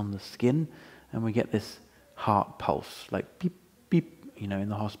sensors on the skin, and we get this heart pulse, like beep, beep, in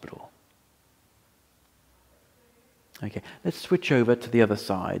the hospital. Okay, let's switch over to the other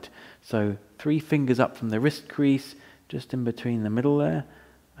side. So 3 fingers up from the wrist crease, just in between the middle there,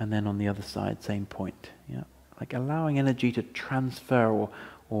 and then on the other side, same point. Yeah, like allowing energy to transfer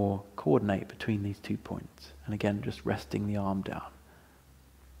or coordinate between these 2 points. And again, just resting the arm down.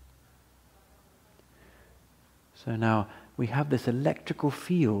 So now we have this electrical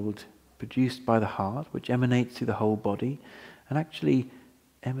field produced by the heart, which emanates through the whole body, and actually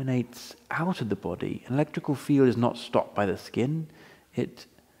emanates out of the body. An electrical field is not stopped by the skin. It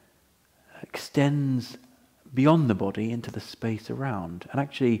extends beyond the body into the space around. And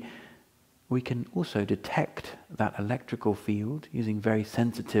actually, we can also detect that electrical field using very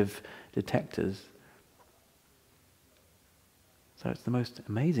sensitive detectors. So it's the most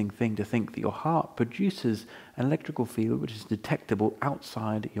amazing thing to think that your heart produces an electrical field which is detectable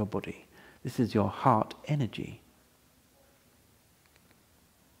outside your body. This is your heart energy.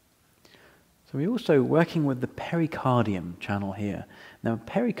 So we're also working with the pericardium channel here. Now,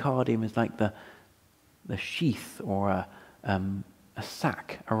 pericardium is like the sheath or a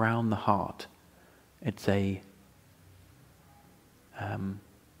sac around the heart. It's a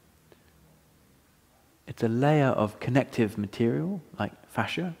layer of connective material, like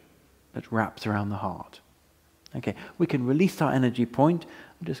fascia, that wraps around the heart. Okay, we can release our energy point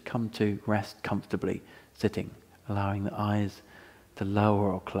and just come to rest comfortably, sitting, allowing the eyes to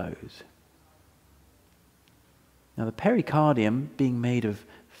lower or close. Now, the pericardium being made of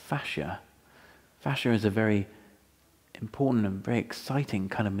fascia is a very important and very exciting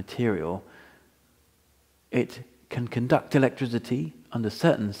kind of material. It can conduct electricity under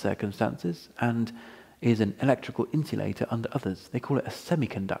certain circumstances and is an electrical insulator under others. They call it a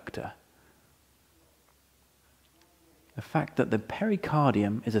semiconductor. The fact that the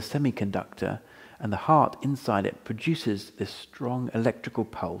pericardium is a semiconductor and the heart inside it produces this strong electrical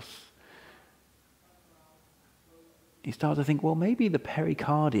pulse, you start to think, well, maybe the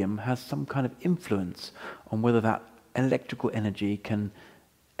pericardium has some kind of influence on whether that electrical energy can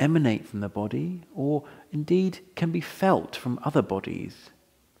emanate from the body or indeed can be felt from other bodies.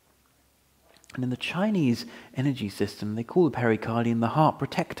 And in the Chinese energy system, they call the pericardium the heart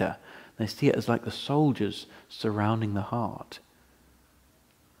protector. They see it as like the soldiers surrounding the heart.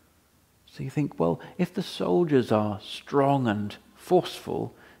 So you think, well, if the soldiers are strong and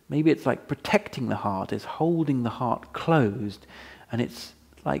forceful, maybe it's like protecting the heart, it's holding the heart closed, and it's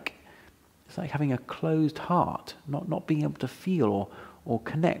like having a closed heart, not being able to feel or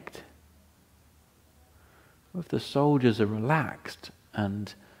connect. If the soldiers are relaxed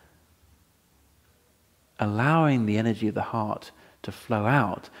and allowing the energy of the heart to flow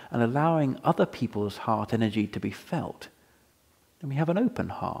out and allowing other people's heart energy to be felt, then we have an open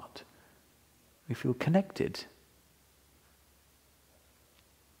heart. We feel connected.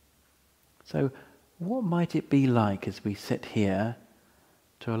 So what might it be like as we sit here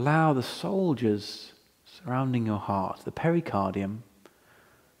to allow the soldiers surrounding your heart, the pericardium,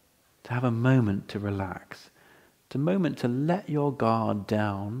 to have a moment to relax, a moment to let your guard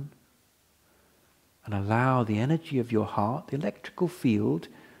down and allow the energy of your heart, the electrical field,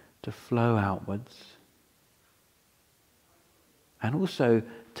 to flow outwards. And also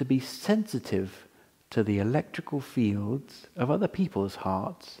to be sensitive to the electrical fields of other people's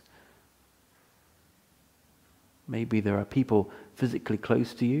hearts. Maybe there are people physically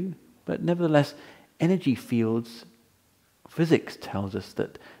close to you, but nevertheless, energy fields, physics tells us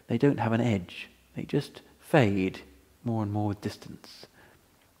that they don't have an edge. They just fade more and more with distance.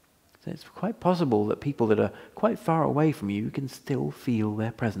 So it's quite possible that people that are quite far away from you can still feel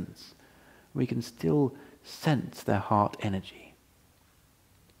their presence. We can still sense their heart energy.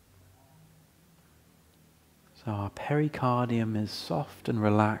 So our pericardium is soft and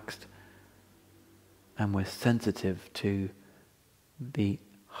relaxed, and we're sensitive to the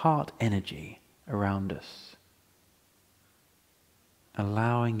heart energy around us.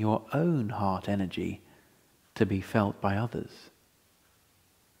 Allowing your own heart energy to be felt by others.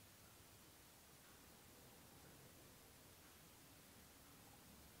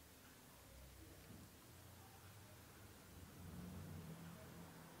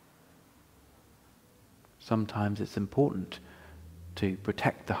 Sometimes it's important to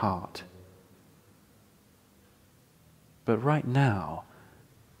protect the heart. But right now,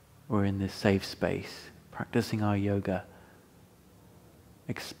 we're in this safe space, practicing our yoga,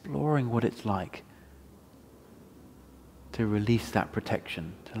 exploring what it's like to release that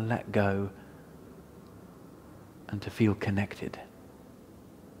protection, to let go, and to feel connected.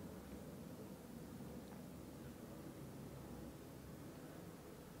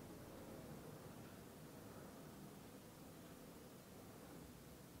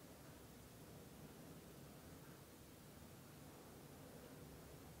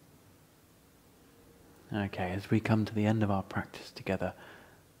 Okay, as we come to the end of our practice together,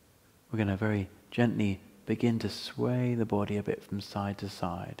 we're going to very gently begin to sway the body a bit from side to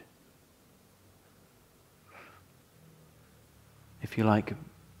side. If you like,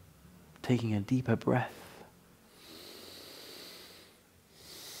 taking a deeper breath,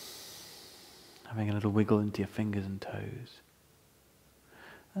 having a little wiggle into your fingers and toes.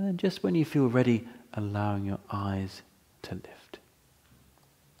 And then just when you feel ready, allowing your eyes to lift.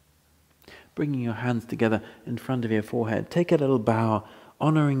 Bringing your hands together in front of your forehead. Take a little bow,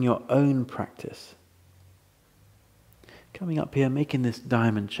 honoring your own practice. Coming up here, making this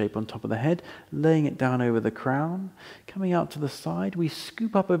diamond shape on top of the head, laying it down over the crown. Coming out to the side, we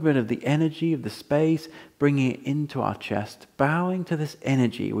scoop up a bit of the energy of the space, bringing it into our chest, bowing to this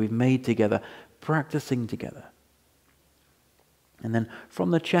energy we've made together, practicing together. And then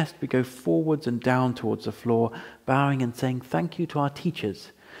from the chest, we go forwards and down towards the floor, bowing and saying thank you to our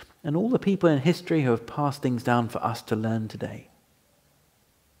teachers and all the people in history who have passed things down for us to learn today.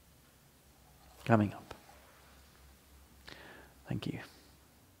 Coming up. Thank you.